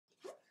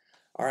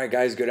All right,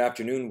 guys, good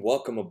afternoon.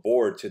 Welcome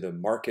aboard to the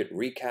market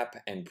recap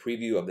and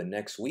preview of the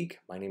next week.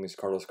 My name is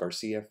Carlos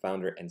Garcia,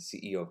 founder and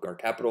CEO of GAR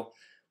Capital.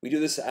 We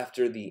do this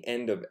after the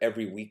end of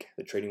every week,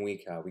 the trading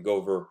week. We go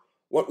over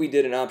what we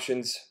did in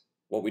options,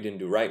 what we didn't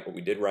do right, what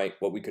we did right,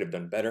 what we could have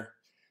done better.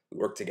 We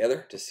work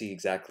together to see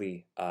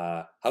exactly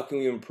how can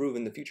we improve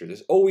in the future.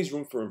 There's always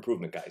room for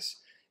improvement, guys,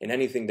 in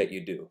anything that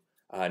you do.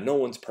 No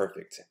one's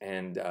perfect,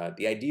 and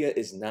the idea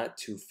is not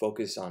to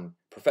focus on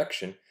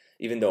perfection.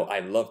 Even though I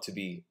love to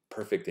be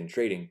perfect in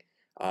trading,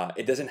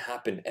 it doesn't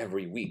happen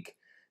every week.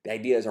 The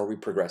idea is, are we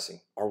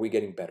progressing? Are we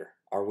getting better?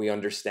 Are we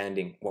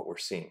understanding what we're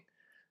seeing?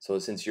 So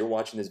since you're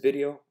watching this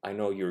video, I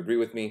know you agree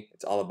with me.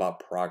 It's all about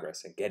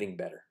progress and getting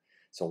better.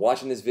 So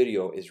watching this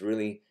video is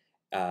really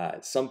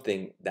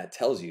something that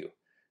tells you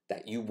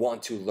that you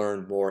want to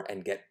learn more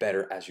and get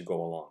better as you go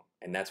along.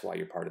 And that's why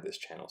you're part of this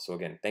channel. So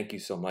again, thank you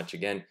so much.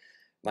 Again,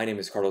 my name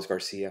is Carlos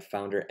Garcia,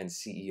 founder and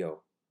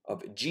CEO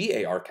of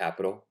GAR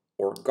Capital,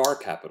 or GAR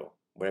Capital,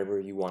 whatever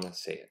you want to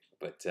say it.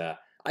 But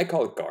I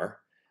call it GAR.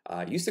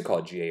 I used to call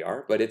it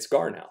GAR, but it's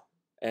GAR now.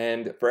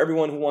 And for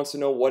everyone who wants to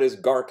know what does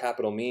GAR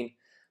Capital mean,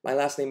 my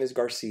last name is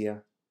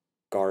Garcia,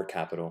 GAR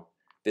Capital.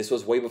 This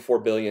was way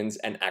before Billions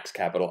and Axe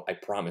Capital, I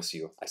promise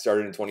you. I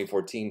started in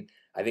 2014.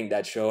 I think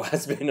that show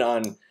has been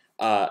on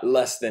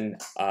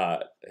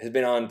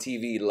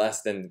TV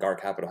less than GAR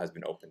Capital has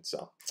been open.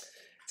 So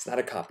it's not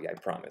a copy, I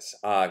promise.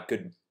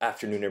 Good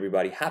afternoon,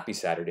 everybody. Happy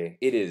Saturday.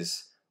 It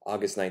is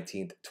August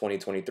 19th,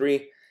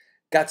 2023.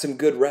 Got some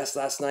good rest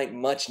last night,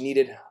 much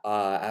needed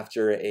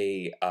after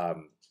a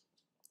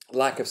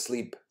lack of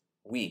sleep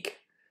week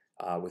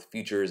with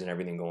futures and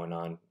everything going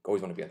on.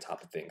 Always want to be on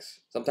top of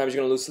things. Sometimes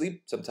you're going to lose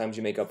sleep. Sometimes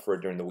you make up for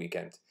it during the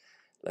weekend.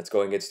 Let's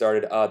go and get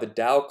started. The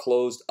Dow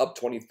closed up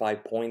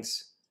 25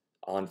 points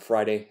on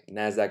Friday.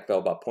 NASDAQ fell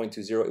about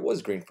 0.20. It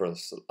was green for a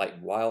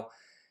slight while.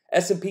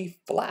 S&P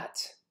flat,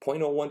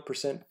 0.01%,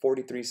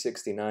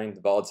 43.69.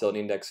 The volatility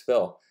index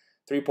fell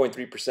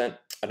 3.3%.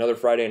 Another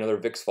Friday, another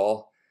VIX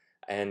fall,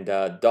 and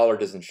dollar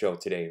doesn't show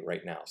today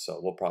right now,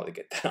 so we'll probably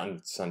get that on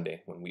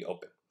Sunday when we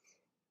open.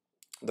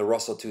 The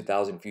Russell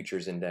 2000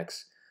 Futures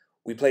Index,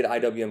 we played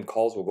IWM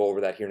calls. We'll go over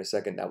that here in a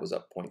second. That was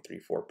up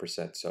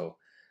 0.34%, so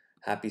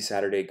happy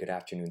Saturday. Good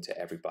afternoon to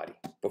everybody.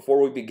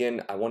 Before we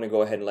begin, I want to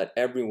go ahead and let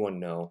everyone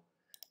know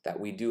that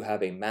we do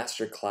have a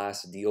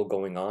masterclass deal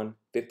going on,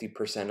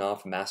 50%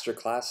 off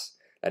masterclass.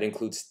 That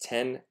includes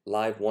 10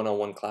 live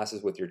one-on-one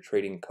classes with your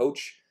trading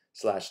coach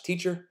 /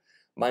 teacher.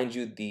 Mind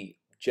you, the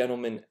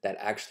gentlemen that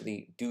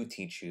actually do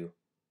teach you,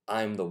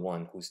 I'm the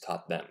one who's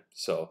taught them.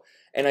 So,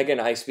 and again,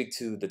 I speak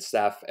to the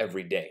staff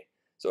every day.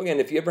 So again,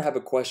 if you ever have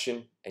a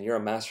question and you're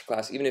on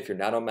masterclass, even if you're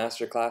not on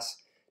masterclass,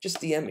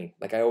 just DM me.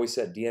 Like I always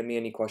said, DM me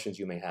any questions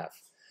you may have.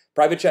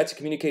 Private chat to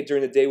communicate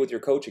during the day with your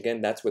coach.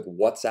 Again, that's with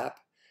WhatsApp.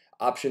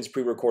 Options,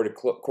 pre-recorded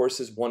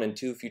courses 1 and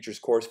 2, futures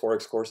course,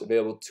 Forex course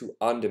available to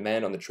on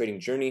demand on the trading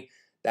journey.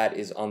 That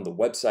is on the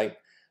website.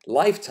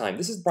 Lifetime,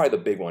 this is probably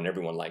the big one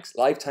everyone likes.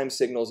 Lifetime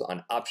signals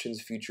on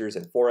options, futures,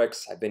 and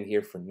Forex. I've been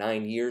here for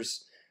 9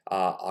 years.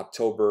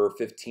 October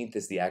 15th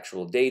is the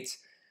actual date.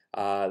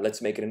 Let's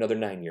make it another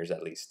 9 years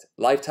at least.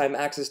 Lifetime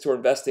access to our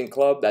investing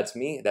club. That's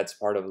me. That's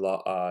part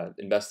of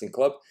investing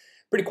club.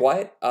 Pretty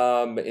quiet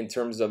in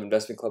terms of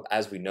investment club,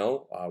 as we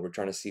know. We're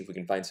trying to see if we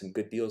can find some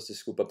good deals to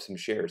scoop up some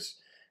shares,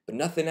 but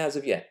nothing as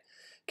of yet.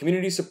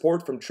 Community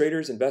support from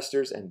traders,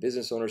 investors, and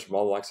business owners from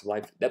all walks of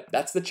life.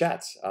 That's the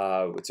chats.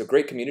 It's a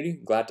great community.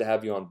 Glad to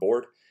have you on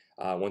board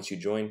once you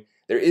join.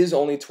 There is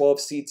only 12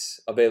 seats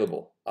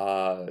available.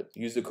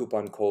 Use the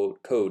coupon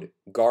code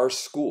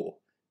GARSCHOOL,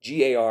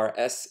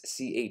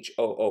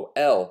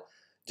 GARSCHOOL,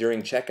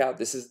 during checkout.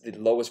 This is the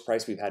lowest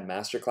price we've had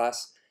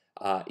masterclass.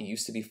 It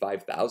used to be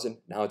 $5,000.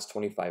 Now it's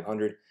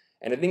 $2,500.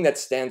 And the thing that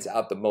stands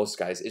out the most,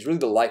 guys, is really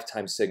the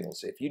lifetime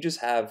signals. If you just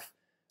have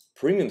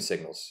premium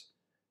signals,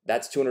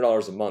 that's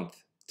 $200 a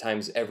month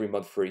times every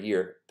month for a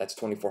year. That's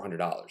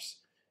 $2,400.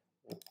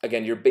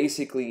 Again, you're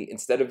basically,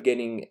 instead of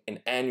getting an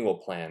annual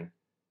plan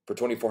for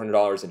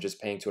 $2,400 and just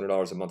paying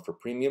 $200 a month for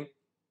premium,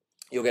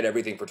 you'll get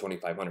everything for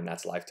 $2,500, and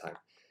that's lifetime.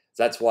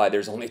 So that's why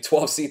there's only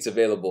 12 seats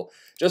available,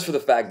 just for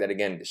the fact that,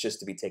 again, it's just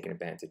to be taken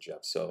advantage of.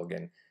 So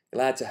again,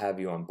 glad to have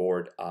you on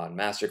board on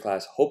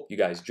Masterclass. Hope you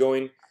guys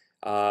join.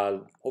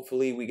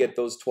 Hopefully we get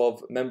those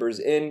 12 members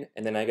in,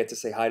 and then I get to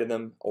say hi to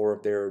them, or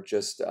if they're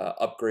just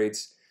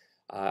upgrades.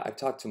 I've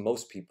talked to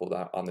most people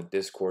on the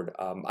Discord.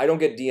 I don't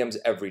get DMs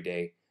every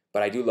day,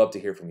 but I do love to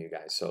hear from you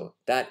guys. So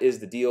that is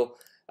the deal.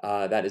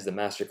 That is the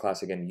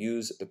masterclass. Again,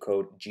 use the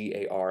code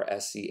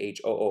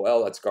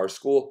GARSCHOOL. That's GAR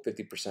School,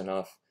 50%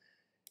 off.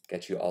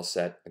 Get you all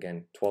set.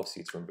 Again, 12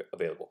 seats are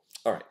available.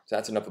 All right, so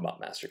that's enough about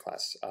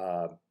masterclass.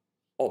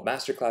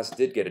 Masterclass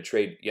did get a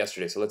trade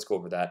yesterday, so let's go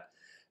over that.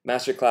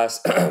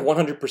 Masterclass,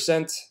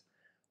 100%.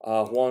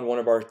 Juan, one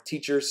of our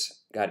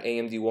teachers, got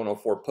AMD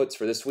 104 puts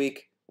for this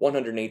week.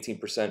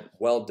 118%.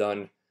 Well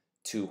done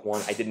to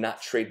Juan. I did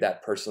not trade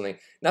that personally,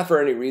 not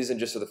for any reason,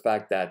 just for the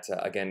fact that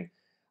again,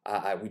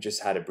 we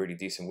just had a pretty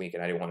decent week,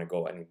 and I didn't want to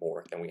go any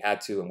more than we had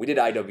to. And we did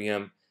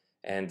IWM,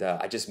 and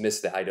I just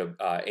missed the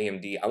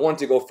AMD. I wanted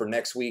to go for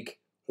next week.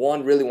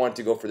 Juan really wanted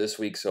to go for this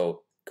week,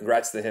 so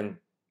congrats to him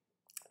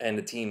and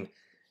the team.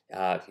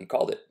 He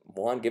called it.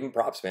 Juan, give him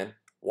props, man.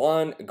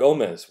 Juan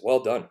Gomez, well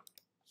done.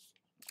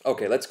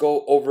 Okay, let's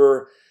go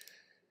over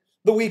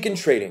the week in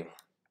trading.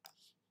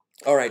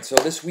 All right, so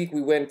this week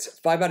we went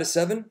 5 out of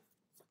 7.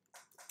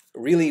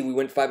 Really, we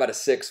went 5 out of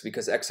 6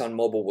 because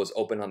ExxonMobil was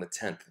open on the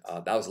 10th.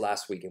 That was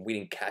last week, and we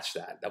didn't catch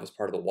that. That was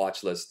part of the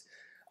watch list.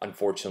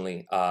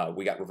 Unfortunately,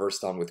 we got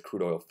reversed on with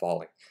crude oil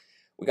falling.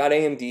 We got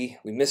AMD.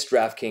 We missed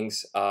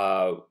DraftKings.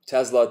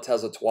 Tesla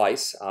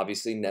twice.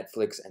 Obviously,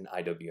 Netflix and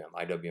IWM.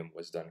 IWM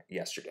was done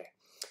yesterday.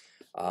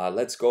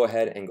 Let's go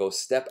ahead and go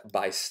step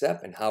by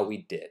step and how we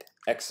did.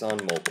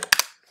 ExxonMobil.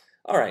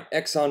 All right,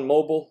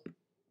 ExxonMobil.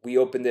 We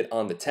opened it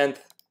on the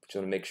 10th. Just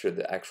want to make sure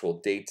the actual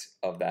date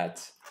of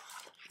that.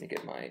 Let me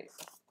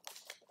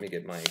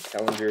get my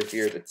calendar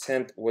here. The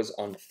 10th was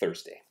on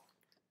Thursday.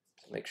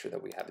 Make sure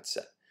that we have it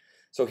set.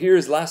 So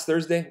here's last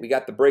Thursday. We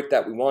got the break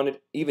that we wanted,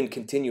 even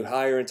continued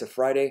higher into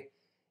Friday,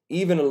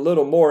 even a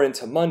little more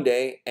into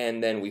Monday,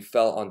 and then we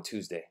fell on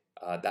Tuesday.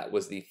 That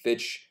was the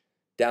Fitch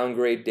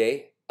downgrade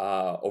day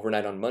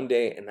overnight on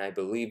Monday, and I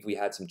believe we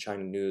had some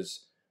China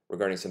news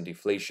regarding some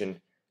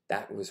deflation.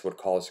 That was what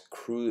caused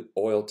crude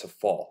oil to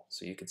fall.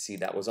 So you can see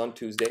that was on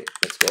Tuesday.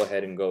 Let's go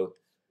ahead and go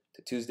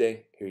to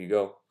Tuesday. Here you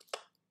go.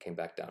 Came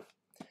back down.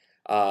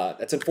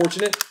 That's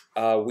unfortunate.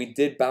 We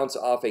did bounce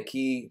off a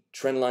key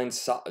trend line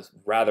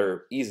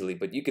rather easily,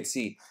 but you could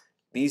see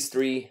these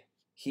three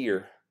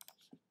here,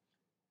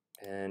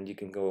 and you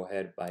can go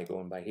ahead by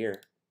going by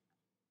here.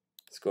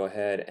 Let's go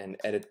ahead and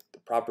edit the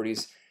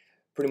properties.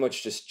 Pretty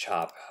much just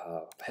chop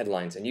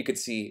headlines, and you could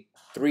see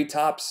 3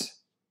 tops,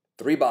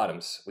 3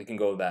 bottoms. We can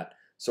go with that.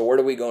 So where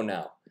do we go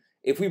now?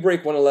 If we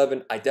break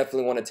 111, I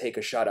definitely want to take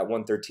a shot at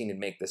 113 and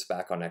make this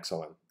back on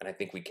XOM, and I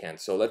think we can.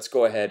 So let's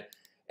go ahead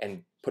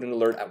and put an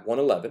alert at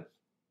 111,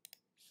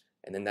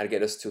 and then that'll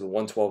get us to the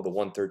 112, the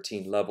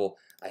 113 level.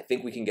 I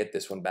think we can get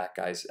this one back,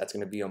 guys. That's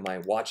going to be on my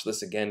watch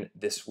list again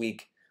this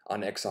week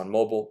on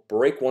ExxonMobil.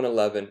 Break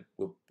 111,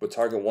 we'll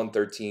target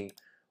 113,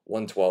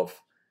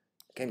 112.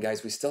 Again,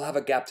 guys, we still have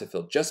a gap to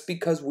fill. Just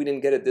because we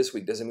didn't get it this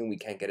week doesn't mean we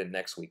can't get it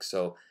next week.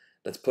 So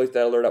let's place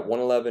that alert at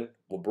 111.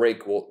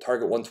 We'll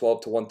target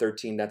 112 to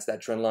 113. That's that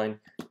trend line,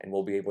 and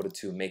we'll be able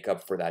to make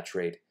up for that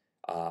trade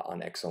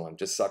on XOM.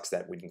 Just sucks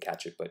that we didn't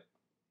catch it, but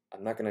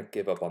I'm not going to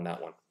give up on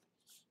that one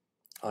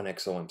on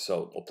XOM.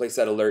 So we'll place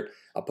that alert.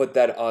 I'll put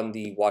that on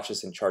the watch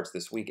list and charts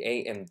this week.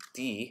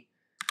 AMD,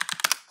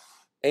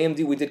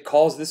 we did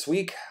calls this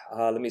week.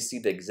 Let me see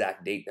the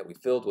exact date that we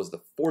filled was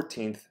the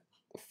 14th.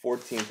 The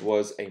 14th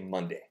was a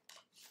Monday.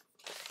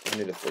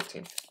 Monday the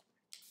 14th.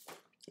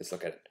 Let's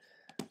look at it.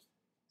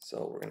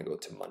 So we're going to go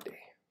to Monday.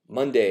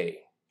 Monday,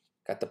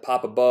 got the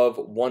pop above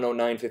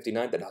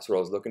 109.59. That's what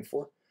I was looking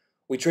for.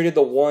 We traded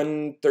the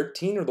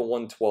 113 or the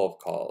 112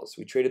 calls.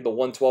 We traded the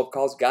 112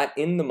 calls, got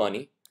in the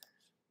money.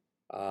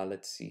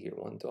 Let's see here,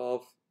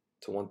 112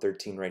 to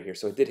 113 right here.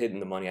 So it did hit in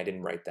the money. I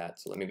didn't write that,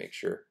 so let me make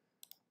sure.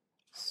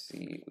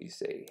 See, we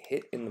say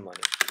hit in the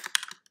money.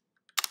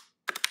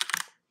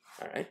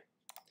 All right.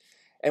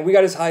 And we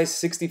got as high as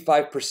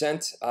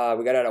 65%.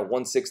 We got out at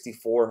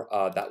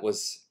 164. That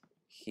was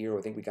here.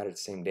 I think we got it the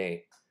same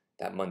day,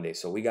 that Monday.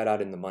 So we got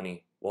out in the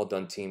money. Well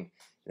done, team.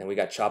 And then we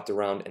got chopped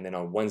around, and then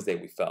on Wednesday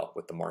we fell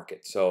with the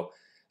market. So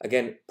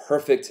again,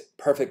 perfect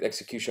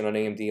execution on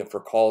AMD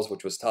for calls,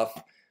 which was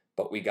tough,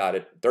 but we got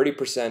it.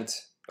 30%.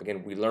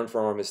 Again, we learned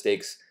from our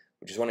mistakes.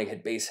 We just want to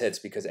hit base hits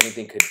because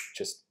anything could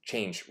just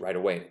change right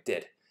away, and it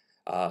did.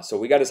 So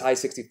we got as high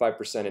as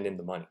 65% and in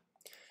the money.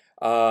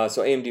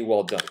 So AMD,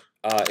 well done.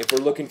 If we're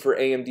looking for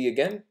AMD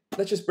again,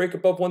 let's just break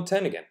above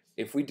 110 again.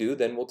 If we do,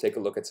 then we'll take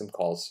a look at some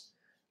calls.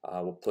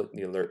 We'll put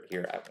the alert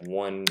here at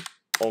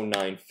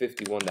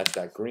 109.51. That's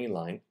that green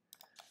line.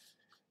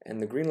 And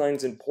the green line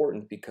is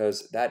important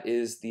because that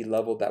is the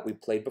level that we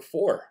played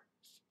before.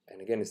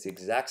 And again, it's the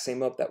exact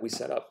same up that we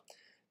set up.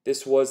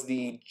 This was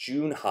the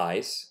June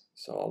highs.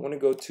 So I want to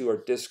go to our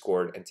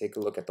Discord and take a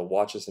look at the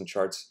watches and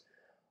charts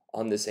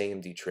on this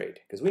AMD trade.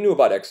 Because we knew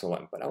about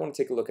XOM, but I want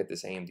to take a look at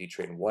this AMD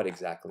trade and what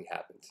exactly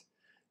happened.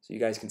 So you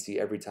guys can see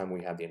every time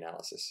we have the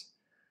analysis.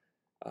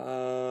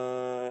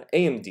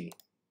 AMD,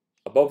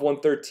 above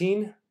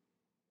 113,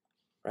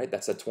 right?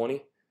 That's at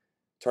 20.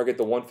 Target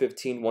the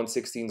 115,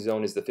 116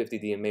 zone is the 50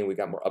 DMA. We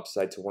got more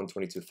upside to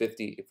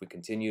 122.50 if we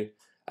continue.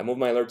 I moved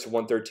my alert to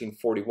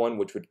 113.41,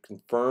 which would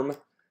confirm,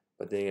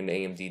 but then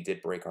AMD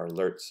did break our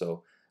alert.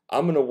 So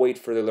I'm going to wait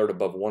for the alert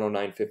above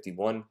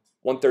 109.51.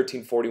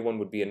 113.41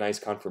 would be a nice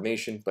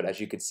confirmation, but as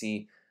you can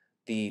see,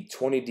 the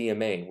 20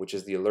 DMA, which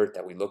is the alert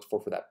that we looked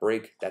for that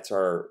break, that's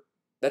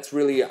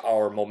really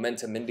our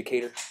momentum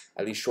indicator,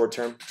 at least short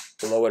term,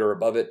 below it or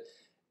above it.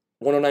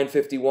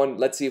 109.51,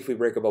 let's see if we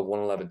break above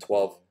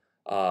 111.12.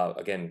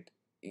 Again,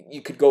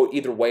 you could go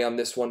either way on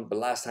this one, but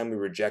last time we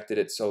rejected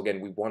it. So again,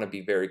 we want to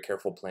be very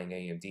careful playing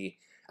AMD.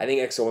 I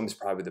think XOM is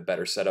probably the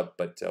better setup,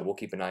 but we'll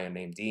keep an eye on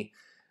AMD.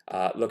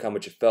 Look how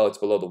much it fell. It's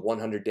below the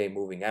 100-day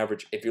moving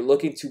average. If you're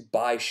looking to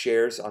buy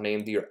shares on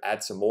AMD or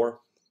add some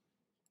more,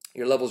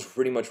 your level's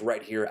pretty much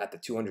right here at the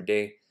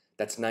 200-day.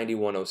 That's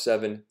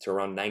 91.07 to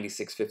around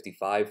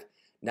 96.55.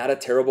 Not a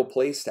terrible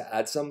place to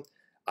add some.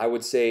 I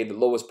would say the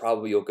lowest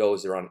probably you'll go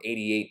is around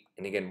 88.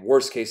 And again,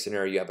 worst case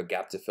scenario, you have a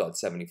gap to fill at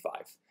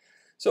 75.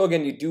 So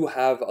again, you do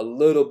have a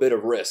little bit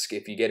of risk.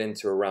 If you get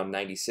into around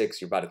 96,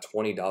 you're about a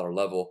 $20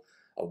 level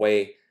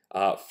away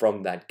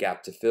from that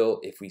gap to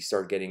fill if we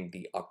start getting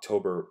the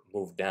October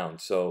move down.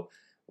 So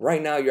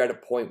right now you're at a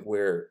point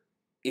where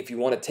if you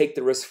want to take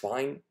the risk,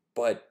 fine,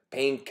 but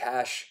paying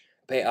cash,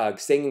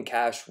 staying in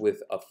cash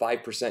with a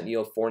 5%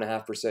 yield,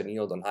 4.5%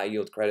 yield on high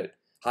yield credit,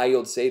 high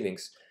yield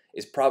savings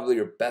is probably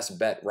your best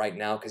bet right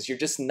now because you're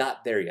just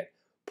not there yet.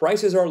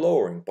 Prices are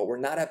lowering, but we're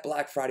not at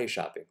Black Friday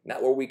shopping.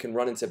 Not where we can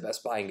run into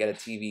Best Buy and get a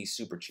TV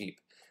super cheap.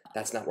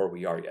 That's not where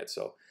we are yet.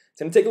 So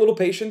it's going to take a little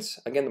patience.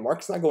 Again, the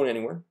market's not going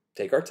anywhere.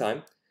 Take our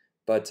time.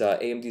 But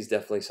AMD is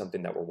definitely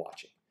something that we're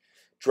watching.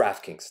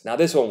 DraftKings. Now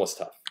this one was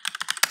tough.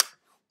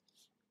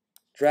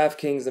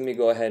 DraftKings, let me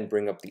go ahead and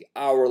bring up the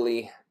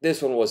hourly.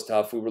 This one was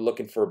tough. We were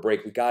looking for a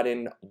break. We got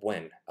in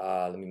when?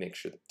 Let me make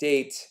sure the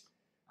date.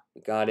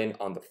 We got in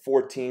on the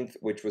 14th,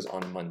 which was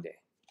on Monday.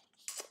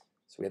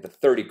 So we had the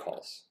 30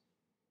 calls.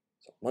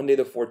 So Monday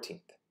the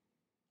 14th.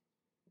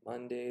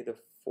 Monday the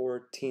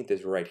 14th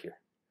is right here.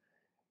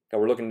 Now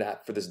we're looking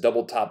at for this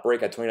double top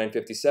break at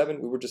 29.57.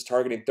 We were just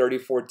targeting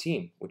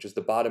 30.14, which is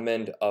the bottom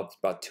end of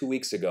about 2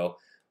 weeks ago,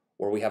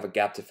 where we have a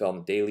gap to fill on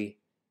the daily.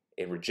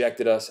 It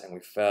rejected us and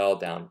we fell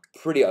down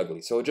pretty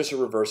ugly. So just a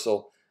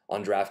reversal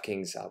on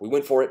DraftKings. We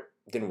went for it.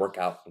 It didn't work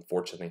out,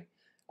 unfortunately.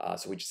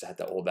 So we just had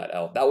to hold that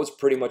L. That was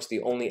pretty much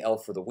the only L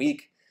for the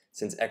week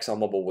since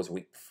ExxonMobil was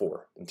week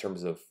before in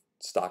terms of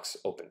stocks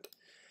opened.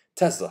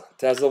 Tesla.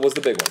 Tesla was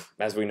the big one,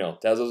 as we know.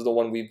 Tesla is the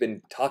one we've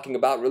been talking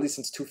about really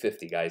since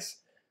 250, guys.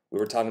 We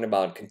were talking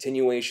about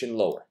continuation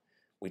lower.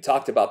 We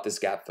talked about this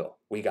gap fill.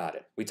 We got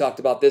it. We talked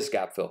about this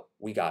gap fill.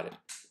 We got it.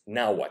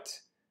 Now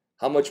what?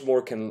 How much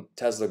more can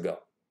Tesla go?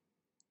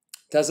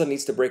 Tesla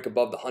needs to break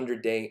above the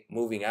 100-day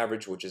moving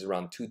average, which is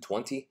around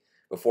 220,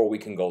 before we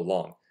can go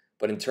long.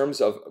 But in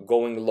terms of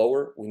going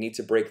lower, we need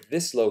to break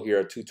this low here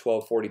at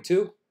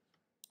 212.42.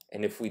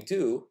 And if we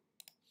do,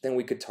 then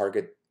we could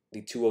target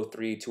the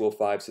 203,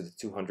 205 to the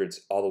 200s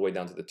all the way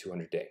down to the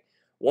 200-day.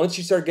 Once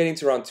you start getting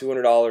to around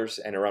 $200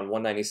 and around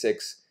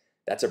 196,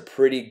 that's a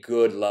pretty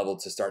good level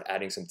to start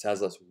adding some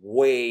Teslas.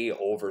 Way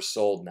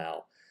oversold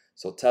now.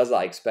 So Tesla,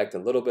 I expect a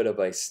little bit of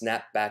a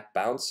snapback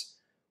bounce.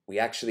 We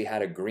actually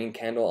had a green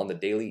candle on the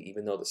daily,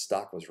 even though the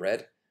stock was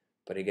red.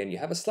 But again, you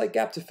have a slight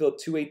gap to fill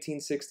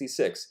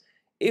 218.66.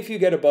 If you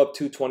get above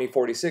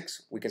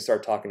 220.46, we can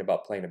start talking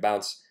about playing a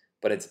bounce.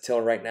 But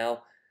until right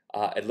now,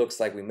 it looks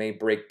like we may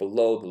break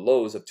below the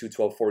lows of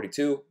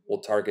 212.42. We'll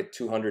target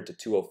 200 to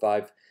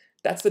 205.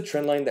 That's the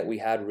trend line that we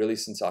had really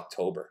since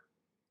October.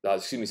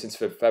 Since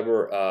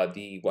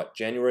February,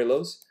 January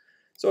lows.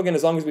 So again,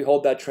 as long as we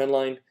hold that trend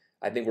line,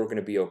 I think we're going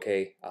to be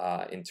okay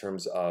in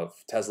terms of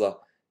Tesla.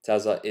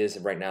 Tesla is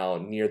right now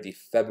near the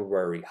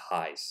February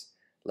highs.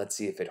 Let's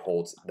see if it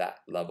holds that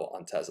level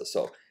on Tesla.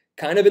 So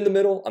kind of in the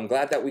middle. I'm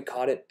glad that we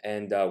caught it,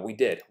 and we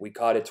did. We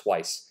caught it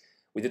twice.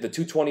 We did the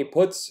 220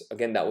 puts.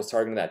 Again, that was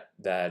targeting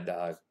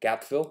that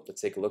gap fill.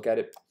 Let's take a look at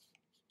it.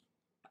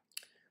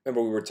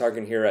 Remember, we were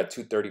targeting here at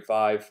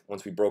 235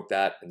 once we broke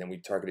that, and then we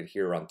targeted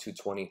here around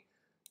 220.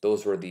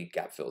 Those were the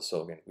gap fills.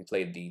 So again, we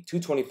played the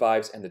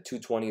 225s and the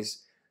 220s.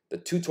 The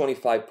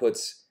 225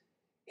 puts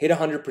hit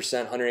 100%,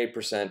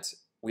 108%.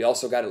 We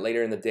also got it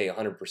later in the day,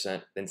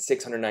 100%, then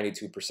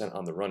 692%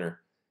 on the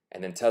runner.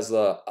 And then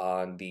Tesla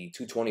on the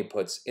 220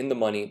 puts in the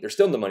money. They're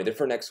still in the money. They're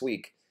for next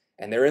week,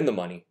 and they're in the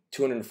money,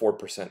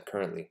 204%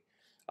 currently.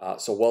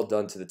 So well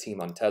done to the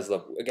team on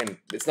Tesla. Again,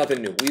 it's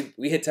nothing new.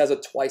 We hit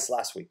Tesla twice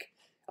last week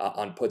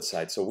on put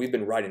side, so we've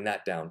been writing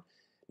that down.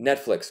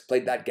 Netflix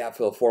played that gap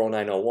fill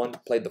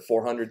 409.01, played the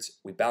 400s.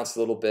 We bounced a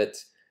little bit.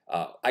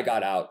 I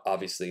got out,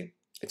 obviously.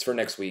 It's for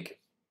next week.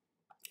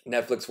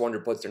 Netflix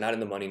 400 puts, they're not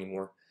in the money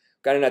anymore.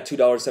 Got in at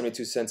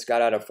 $2.72,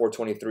 got out at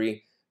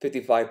 423,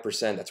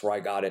 55%. That's where I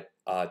got it.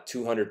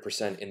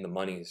 200% in the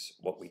money is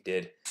what we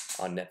did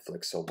on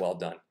Netflix. So well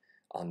done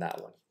on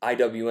that one.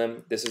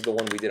 IWM, this is the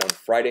one we did on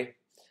Friday.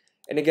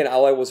 And again,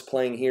 all I was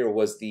playing here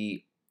was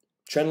the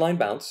trend line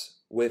bounce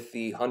with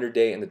the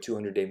 100-day and the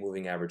 200-day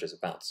moving average as a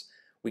bounce.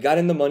 We got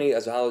in the money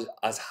as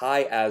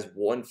high as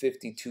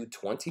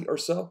 152.20 or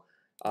so.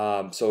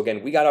 So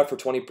again, we got out for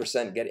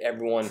 20%, get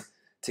everyone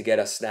to get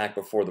a snack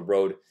before the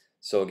road.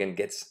 So again,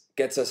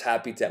 gets us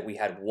happy that we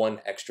had one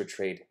extra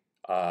trade,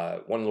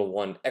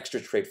 one extra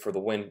trade for the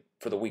win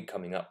for the week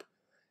coming up.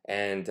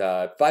 And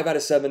 5 out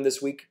of 7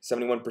 this week,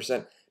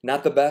 71%.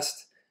 Not the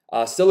best.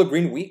 Still a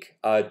green week.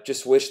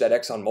 Just wish that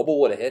ExxonMobil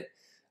would have hit.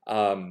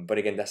 But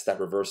again, that's that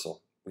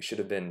reversal. We should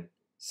have been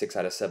 6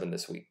 out of 7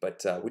 this week.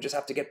 But we just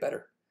have to get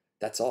better.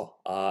 That's all.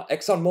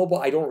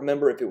 ExxonMobil, I don't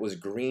remember if it was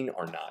green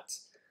or not.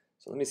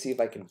 So let me see if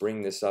I can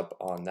bring this up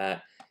on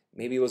that.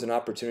 Maybe it was an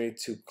opportunity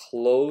to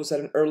close at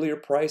an earlier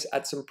price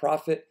at some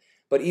profit.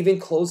 But even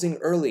closing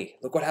early,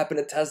 look what happened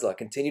to Tesla.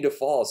 Continue to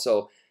fall.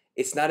 So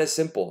it's not as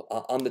simple.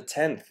 On the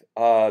 10th,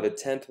 the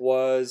 10th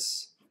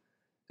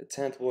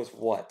was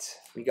what?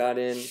 We got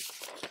in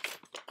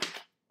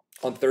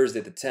on Thursday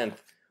the 10th,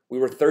 we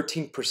were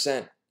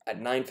 13% at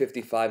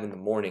 9:55 in the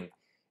morning,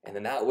 and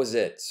then that was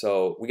it.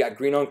 So we got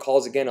green on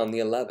calls again on the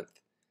 11th.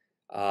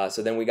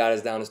 So then we got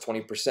as down as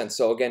 20%.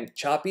 So again,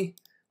 choppy.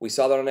 We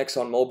saw that on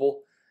ExxonMobil,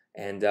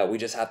 and we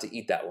just have to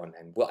eat that one.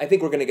 And well, I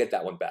think we're going to get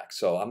that one back.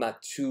 So I'm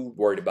not too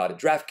worried about it.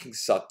 DraftKings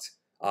sucked,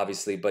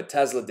 obviously, but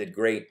Tesla did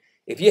great.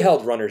 If you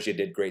held runners, you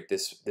did great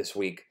this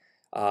week.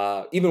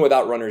 Even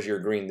without runners, you're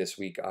green this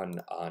week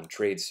on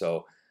trades.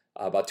 So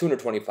about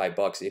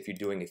 $225 if you're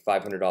doing a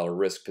 $500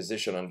 risk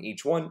position on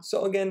each one.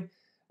 So again,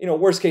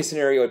 worst case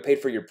scenario, it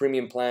paid for your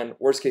premium plan.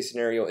 Worst case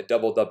scenario, it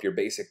doubled up your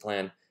basic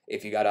plan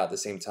if you got out at the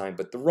same time.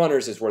 But the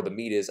runners is where the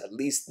meat is, at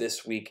least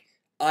this week.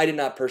 I did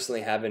not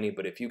personally have any,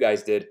 but if you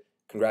guys did,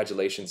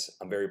 congratulations.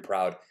 I'm very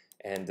proud.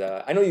 And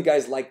I know you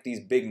guys like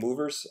these big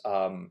movers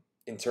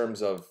in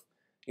terms of,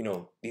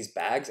 these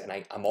bags, and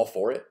I'm all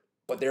for it,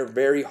 but they're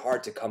very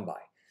hard to come by.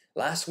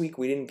 Last week,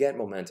 we didn't get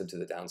momentum to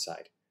the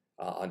downside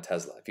on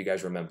Tesla, if you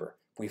guys remember.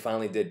 We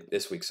finally did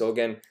this week. So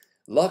again,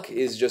 luck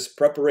is just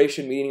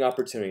preparation meeting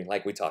opportunity,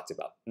 like we talked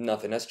about.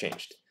 Nothing has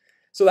changed.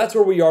 So that's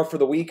where we are for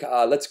the week.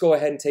 Let's go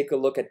ahead and take a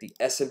look at the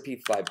S&P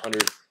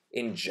 500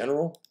 in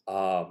general.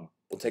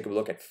 We'll take a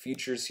look at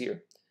futures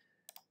here.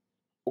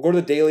 We'll go to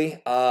the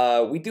daily.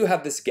 We do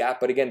have this gap,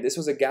 but again, this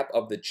was a gap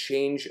of the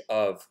change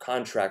of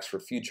contracts for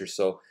futures.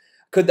 So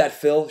could that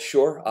fill?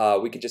 Sure.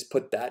 We could just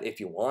put that if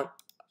you want.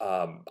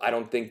 I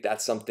don't think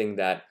that's something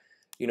that,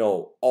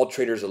 all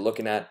traders are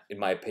looking at, in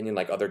my opinion,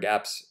 like other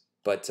gaps,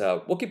 but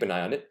we'll keep an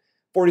eye on it.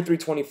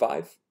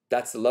 43.25,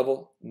 that's the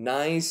level.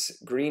 Nice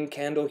green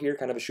candle here,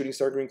 kind of a shooting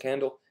star green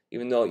candle,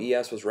 even though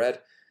ES was red.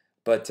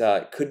 But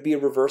could be a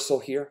reversal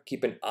here.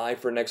 Keep an eye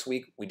for next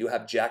week. We do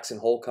have Jackson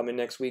Hole coming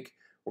next week.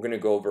 We're going to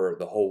go over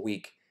the whole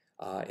week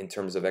in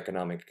terms of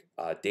economic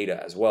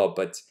data as well.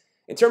 But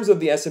in terms of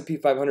the S&P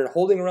 500,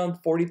 holding around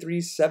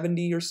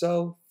 43.70 or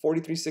so,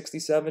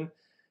 43.67.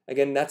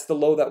 Again, that's the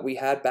low that we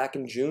had back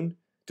in June.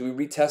 Do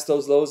we retest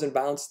those lows and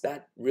bounce?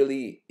 That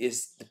really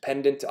is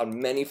dependent on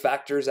many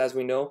factors, as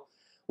we know.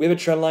 We have a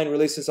trend line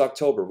really since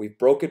October. We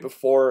broke it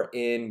before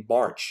in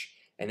March,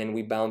 and then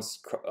we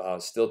bounced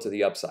still to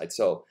the upside.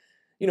 So,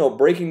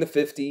 breaking the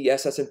 50,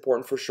 yes, that's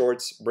important for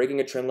shorts. Breaking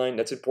a trend line,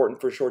 that's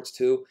important for shorts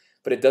too.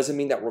 But it doesn't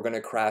mean that we're going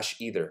to crash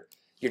either.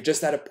 You're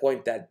just at a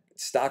point that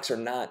stocks are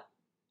not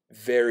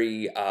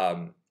very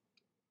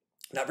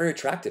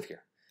attractive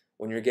here.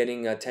 When you're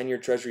getting a 10-year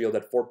treasury yield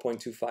at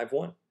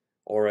 4.251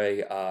 or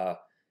a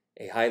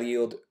high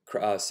yield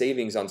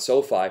savings on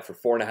SoFi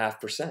for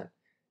 4.5%.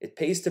 It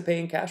pays to pay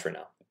in cash right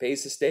now. It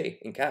pays to stay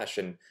in cash.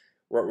 And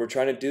what we're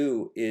trying to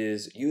do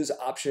is use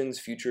options,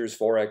 futures,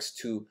 Forex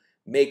to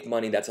make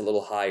money that's a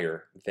little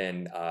higher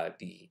than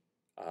the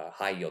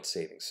high yield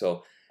savings.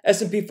 So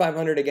S&P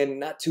 500, again,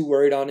 not too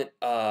worried on it.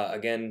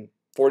 Again,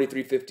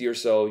 43.50 or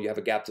so. You have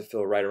a gap to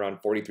fill right around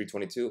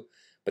 43.22.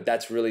 But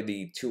that's really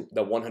the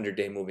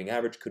 100-day moving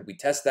average. Could we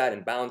test that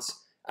and bounce?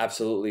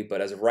 Absolutely.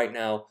 But as of right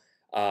now,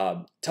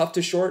 tough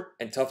to short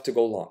and tough to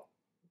go long.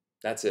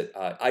 That's it.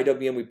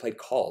 IWM, we played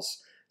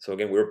calls. So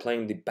again, we were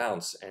playing the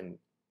bounce, and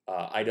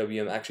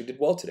IWM actually did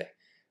well today.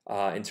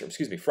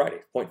 Friday,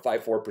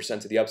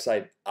 0.54% to the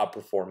upside,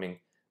 outperforming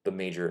the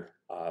major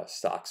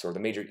stocks or the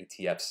major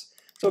ETFs.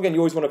 So again,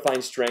 you always want to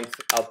find strength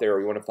out there,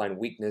 or you want to find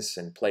weakness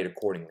and play it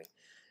accordingly.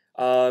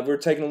 We're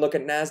taking a look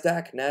at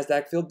NASDAQ.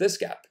 NASDAQ filled this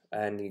gap,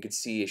 and you can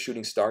see a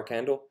shooting star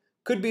candle.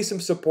 Could be some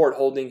support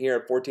holding here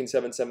at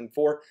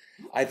 14,774.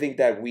 I think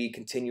that we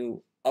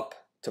continue up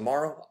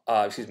tomorrow.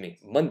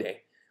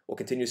 Monday. We'll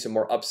continue some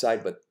more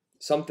upside, but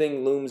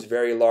something looms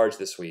very large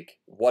this week.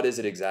 What is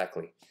it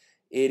exactly?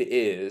 It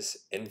is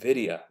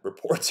NVIDIA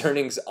reports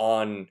earnings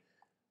on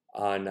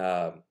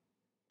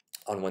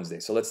Wednesday.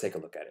 So let's take a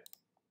look at it.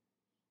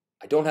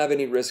 I don't have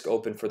any risk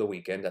open for the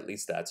weekend, at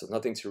least that, so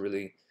nothing to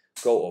really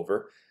go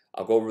over.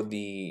 I'll go over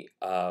the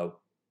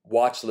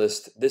watch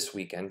list this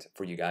weekend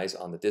for you guys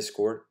on the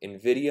Discord.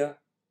 NVIDIA,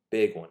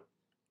 big one.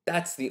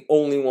 That's the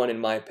only one, in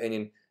my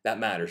opinion, that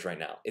matters right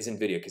now, is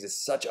NVIDIA, because it's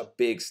such a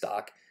big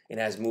stock and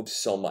has moved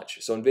so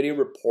much. So NVIDIA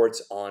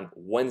reports on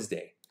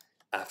Wednesday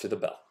after the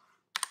bell.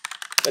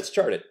 Let's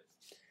chart it.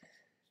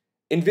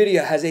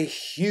 NVIDIA has a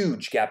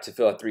huge gap to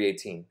fill at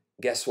 318.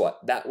 Guess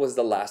what? That was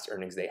the last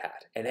earnings they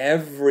had. And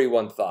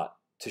everyone thought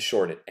to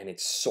short it, and it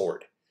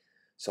soared.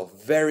 So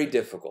very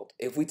difficult.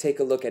 If we take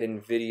a look at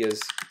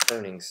NVIDIA's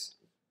earnings,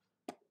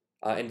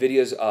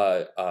 NVIDIA's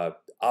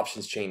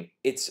options chain,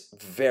 it's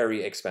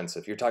very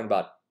expensive. You're talking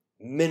about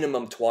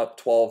minimum $12,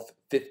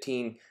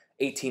 $15,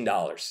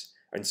 $18.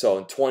 And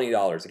so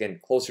 $20, again,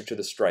 closer to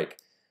the strike.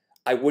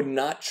 I would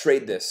not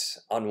trade this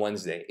on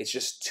Wednesday. It's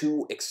just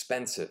too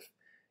expensive.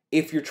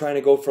 If you're trying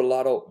to go for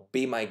lotto,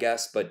 be my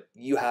guest, but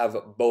you have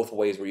both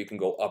ways where you can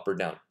go up or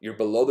down. You're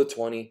below the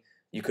 20,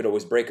 you could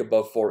always break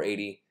above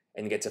 480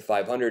 and get to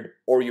 500,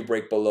 or you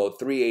break below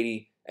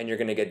 380 and you're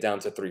going to get down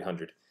to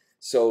 300.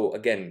 So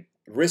again,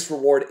 risk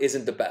reward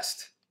isn't the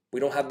best. We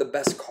don't have the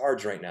best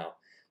cards right now.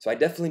 So I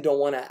definitely don't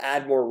want to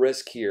add more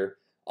risk here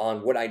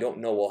on what I don't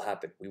know will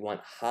happen. We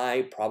want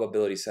high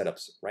probability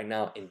setups. Right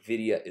now,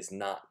 NVIDIA is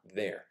not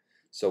there.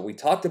 So we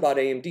talked about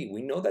AMD.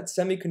 We know that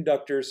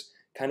semiconductors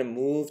kind of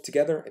move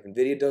together. If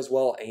NVIDIA does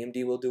well,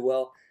 AMD will do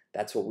well.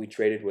 That's what we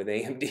traded with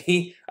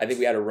AMD. I think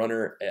we had a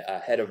runner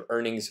ahead of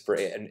earnings for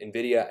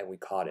NVIDIA, and we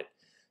caught it.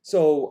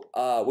 So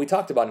we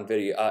talked about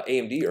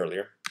AMD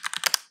earlier.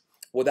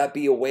 Will that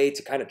be a way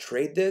to kind of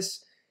trade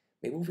this?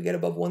 Maybe if we get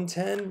above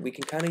 110, we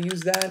can kind of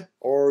use that,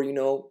 or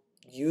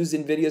use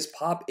NVIDIA's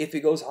pop if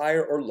it goes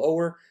higher or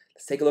lower.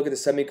 Let's take a look at the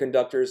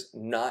semiconductors,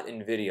 not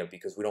NVIDIA,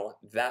 because we don't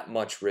want that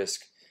much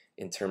risk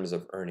in terms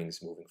of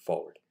earnings moving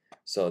forward.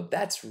 So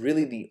that's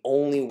really the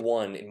only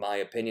one, in my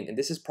opinion, and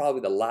this is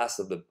probably the last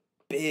of the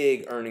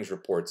big earnings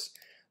reports.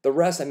 The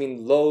rest, I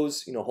mean,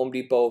 Lowe's, Home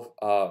Depot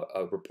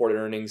reported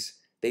earnings.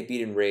 They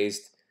beat and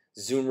raised.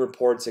 Zoom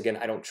reports, again,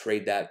 I don't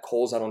trade that.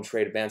 Kohl's, I don't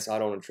trade. Advance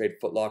Auto, I don't trade.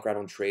 Foot Locker, I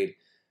don't trade.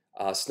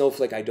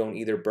 Snowflake, I don't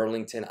either.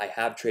 Burlington, I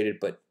have traded,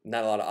 but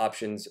not a lot of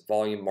options.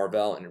 Volume,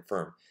 Marvell, and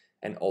Affirm,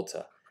 and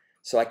Ulta.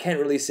 So I can't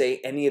really say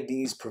any of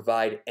these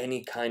provide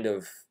any kind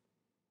of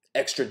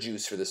extra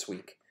juice for this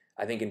week.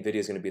 I think NVIDIA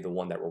is going to be the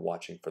one that we're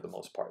watching for the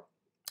most part.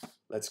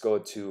 Let's go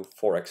to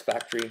Forex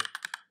Factory.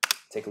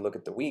 Take a look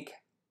at the week.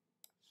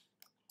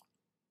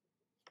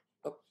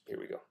 Oh, here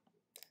we go.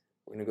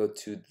 We're going to go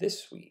to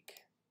this week.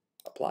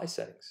 Apply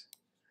settings.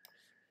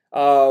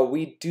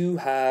 We do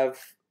have,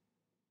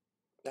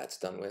 that's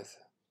done with.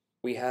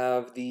 We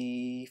have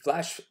the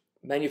Flash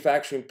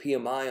Manufacturing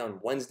PMI on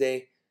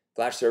Wednesday.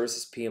 Flash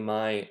Services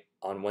PMI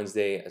on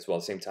Wednesday as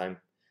well, same time.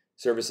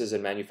 Services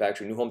and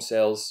manufacturing, new home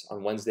sales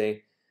on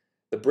Wednesday.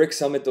 The BRIC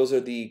Summit, those are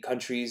the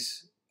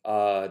countries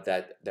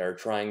that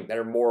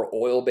are more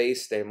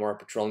oil-based. They're more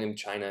petroleum,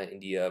 China,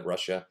 India,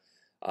 Russia.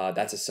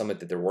 That's a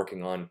summit that they're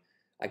working on.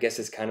 I guess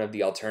it's kind of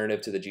the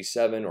alternative to the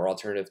G7 or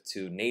alternative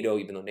to NATO,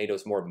 even though NATO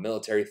is more of a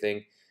military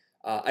thing.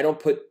 I don't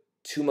put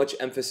too much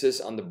emphasis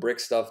on the BRIC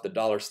stuff. The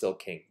dollar's still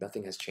king.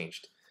 Nothing has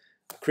changed.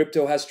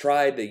 Crypto has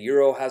tried. The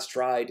euro has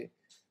tried.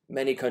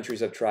 Many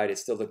countries have tried.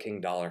 It's still the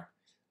king dollar.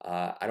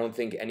 I don't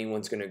think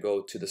anyone's going to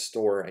go to the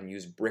store and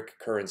use BRIC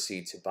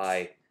currency to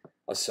buy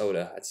a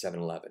soda at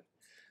 7-Eleven.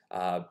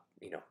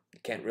 You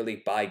can't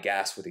really buy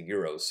gas with the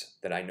euros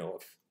that I know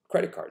of.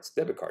 Credit cards,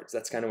 debit cards,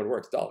 that's kind of what it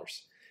works,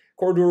 dollars.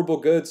 Core durable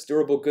goods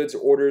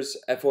orders,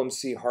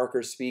 FOMC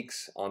Harker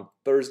speaks on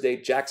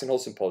Thursday. Jackson Hole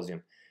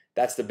Symposium,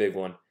 that's the big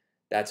one.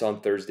 That's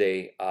on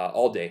Thursday,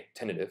 all day,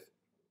 tentative.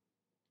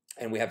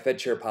 And we have Fed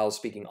Chair Powell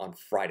speaking on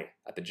Friday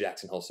at the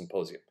Jackson Hole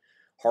Symposium.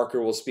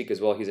 Harker will speak as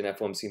well. He's an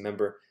FOMC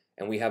member.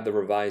 And we have the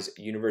revised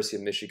University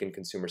of Michigan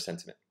Consumer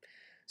Sentiment.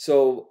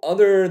 So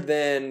other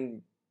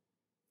than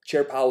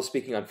Chair Powell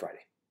speaking on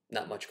Friday,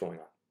 not much going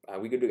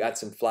on. We got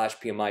some flash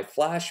PMI.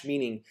 Flash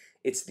meaning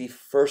it's the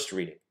first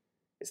reading.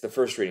 It's the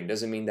first reading.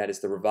 Doesn't mean that it's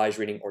the revised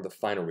reading or the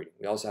final reading.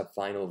 We also have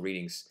final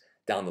readings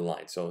down the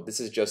line. So this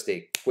is just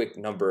a quick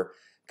number,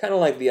 kind of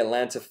like the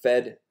Atlanta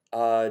Fed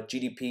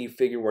GDP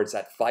figure where it's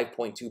at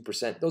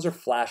 5.2%. Those are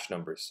flash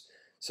numbers.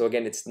 So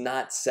again, it's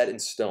not set in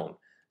stone.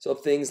 So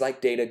things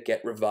like data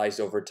get revised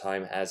over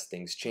time as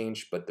things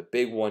change. But the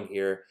big one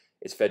here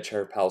is Fed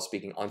Chair Powell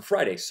speaking on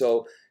Friday.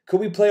 So could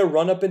we play a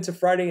run up into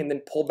Friday and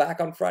then pull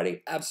back on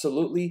Friday?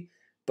 Absolutely.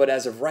 But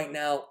as of right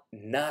now,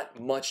 not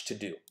much to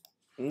do.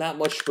 Not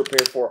much to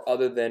prepare for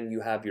other than you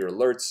have your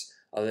alerts,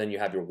 other than you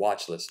have your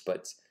watch list.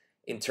 But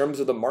in terms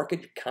of the market,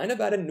 you're kind of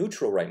at a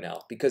neutral right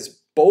now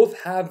because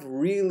both have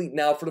really,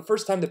 now for the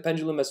first time, the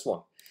pendulum has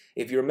swung.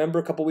 If you remember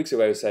a couple weeks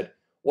ago, I said,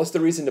 what's the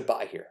reason to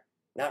buy here?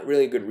 Not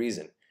really a good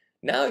reason.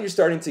 Now you're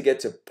starting to get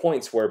to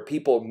points where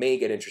people may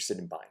get interested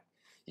in buying.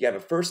 You have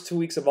the first 2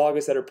 weeks of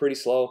August that are pretty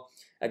slow.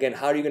 Again,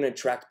 how are you going to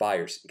attract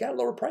buyers? You got to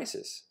lower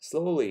prices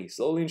slowly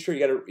and sure.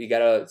 You got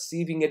to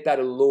see if you can get that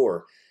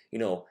allure.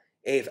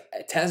 If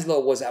Tesla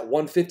was at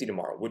 150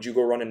 tomorrow, would you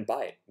go run and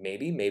buy it?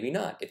 Maybe, maybe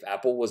not. If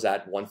Apple was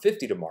at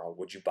 150 tomorrow,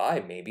 would you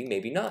buy? Maybe,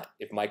 maybe not.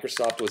 If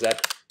Microsoft was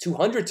at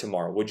 200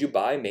 tomorrow, would you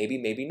buy? Maybe,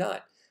 maybe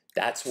not.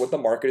 That's what the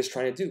market is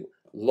trying to do.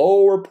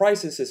 Lower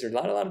prices since there's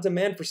not a lot of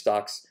demand for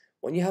stocks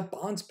when you have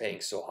bonds paying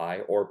so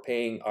high or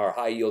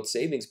high yield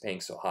savings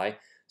paying so high.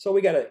 So we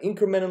got to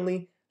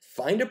incrementally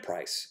find a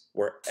price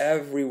where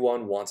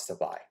everyone wants to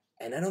buy.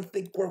 And I don't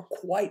think we're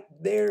quite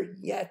there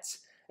yet.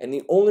 And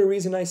the only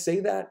reason I say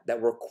that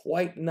we're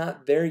quite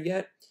not there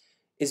yet,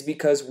 is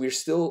because we're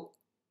still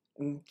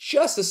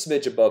just a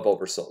smidge above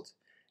oversold.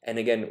 And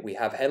again, we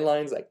have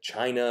headlines like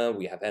China,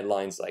 we have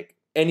headlines like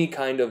any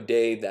kind of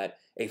day that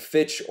a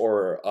Fitch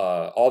or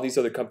all these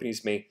other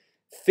companies may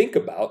think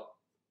about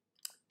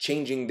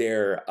changing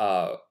their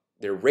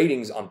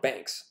ratings on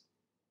banks.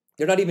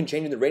 They're not even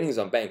changing the ratings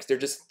on banks. They're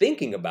just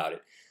thinking about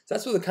it. So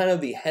that's what the kind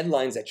of the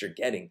headlines that you're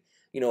getting.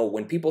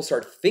 When people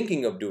start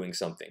thinking of doing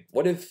something.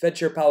 What if Fed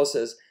Chair Powell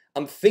says,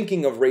 I'm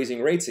thinking of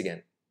raising rates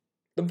again?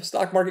 The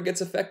stock market gets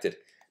affected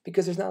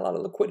because there's not a lot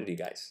of liquidity,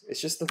 guys. It's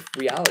just the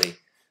reality.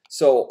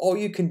 So all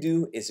you can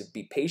do is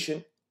be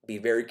patient, be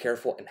very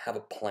careful, and have a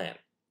plan.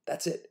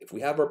 That's it. If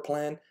we have our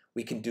plan,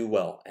 we can do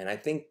well. And I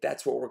think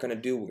that's what we're going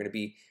to do. We're going to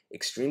be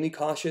extremely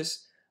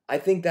cautious. I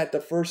think that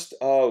for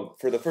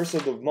the first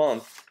of the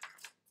month,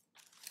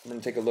 I'm going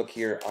to take a look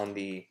here on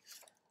the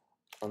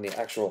on the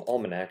actual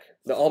almanac.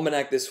 The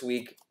almanac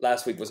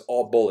last week was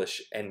all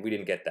bullish, and we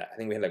didn't get that. I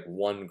think we had like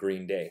one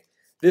green day.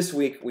 This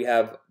week, we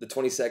have the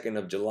 22nd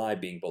of July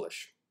being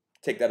bullish.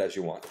 Take that as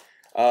you want.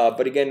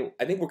 But again,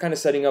 I think we're kind of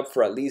setting up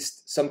for at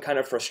least some kind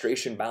of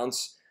frustration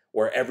bounce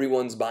where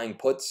everyone's buying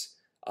puts.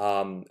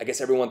 I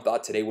guess everyone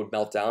thought today would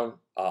melt down.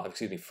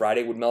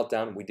 Friday would melt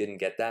down. We didn't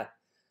get that.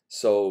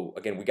 So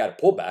again, we got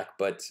a pullback,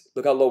 but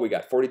look how low we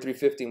got.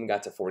 43.50 and we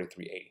got to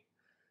 43.80.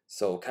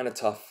 So kind of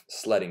tough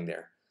sledding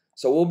there.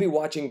 So we'll be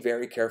watching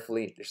very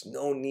carefully. There's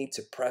no need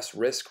to press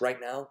risk right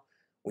now.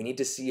 We need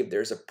to see if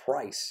there's a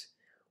price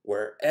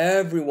where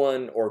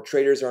everyone or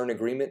traders are in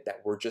agreement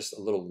that we're just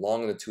a little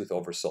long in the tooth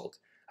oversold.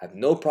 I have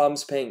no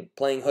problems playing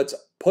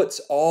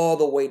puts all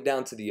the way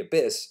down to the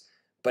abyss,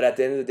 but at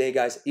the end of the day,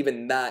 guys,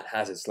 even that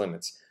has its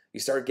limits. You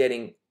start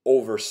getting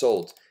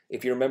oversold.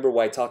 If you remember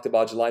what I talked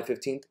about July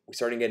 15th, we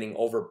started getting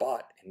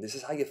overbought, and this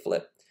is how you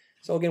flip.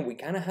 So again, we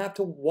kind of have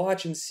to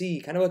watch and see,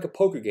 kind of like a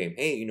poker game.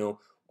 Hey, you know,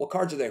 what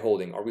cards are they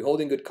holding? Are we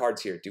holding good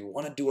cards here? Do we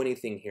want to do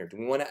anything here? Do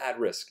we want to add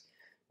risk?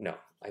 No,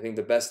 I think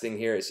the best thing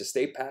here is to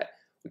stay pat.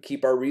 We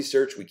keep our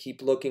research. We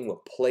keep looking.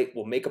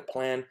 We'll make a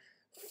plan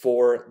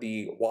for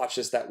the watch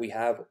list that we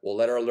have. We'll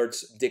let our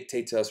alerts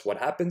dictate to us what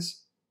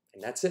happens,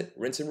 and that's it.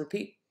 Rinse and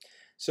repeat.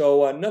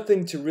 So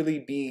nothing to really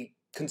be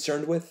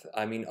concerned with.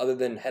 I mean, other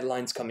than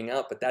headlines coming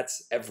out, but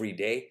that's every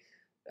day.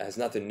 It has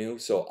nothing new.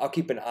 So I'll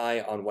keep an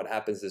eye on what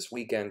happens this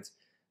weekend.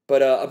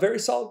 But a very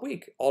solid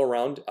week all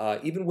around,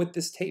 even with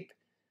this tape.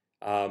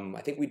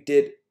 I think we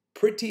did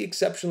pretty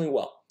exceptionally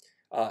well.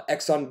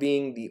 Exxon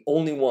being the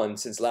only one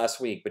since last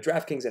week. But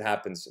DraftKings, it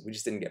happens. We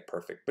just didn't get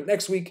perfect. But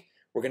next week,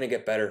 we're going to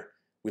get better.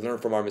 We learn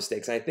from our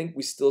mistakes. And I think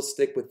we still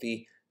stick with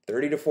the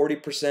 30 to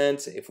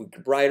 40%. If we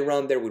could ride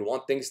around there, we'd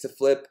want things to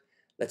flip.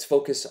 Let's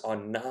focus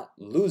on not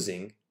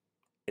losing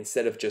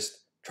instead of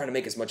just trying to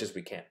make as much as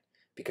we can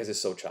because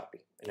it's so choppy.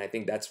 And I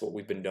think that's what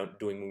we've been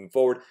doing moving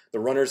forward. The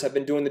runners have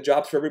been doing the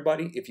jobs for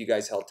everybody. If you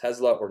guys held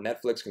Tesla or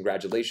Netflix,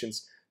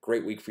 congratulations.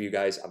 Great week for you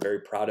guys. I'm very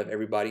proud of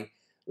everybody.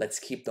 Let's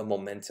keep the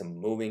momentum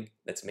moving.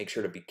 Let's make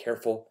sure to be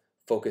careful.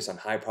 Focus on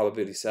high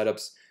probability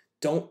setups.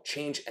 Don't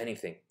change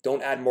anything.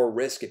 Don't add more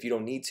risk if you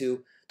don't need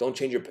to. Don't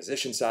change your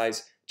position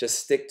size. Just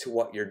stick to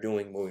what you're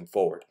doing moving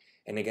forward.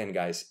 And again,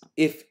 guys,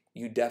 if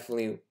you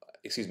definitely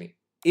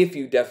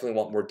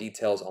want more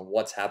details on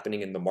what's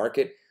happening in the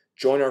market,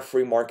 join our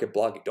free market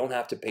blog. You don't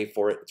have to pay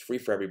for it. It's free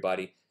for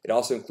everybody. It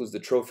also includes the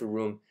trophy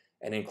room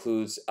and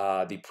includes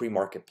the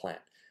pre-market plan.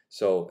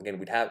 So again,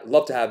 we'd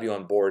love to have you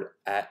on board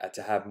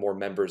to have more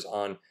members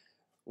on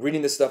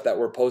reading the stuff that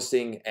we're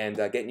posting and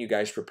getting you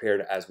guys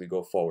prepared as we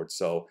go forward.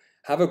 So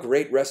have a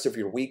great rest of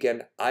your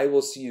weekend. I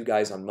will see you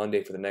guys on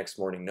Monday for the next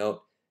morning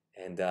note,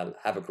 and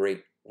have a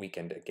great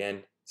weekend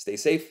again. Stay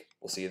safe.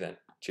 We'll see you then.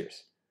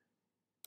 Cheers.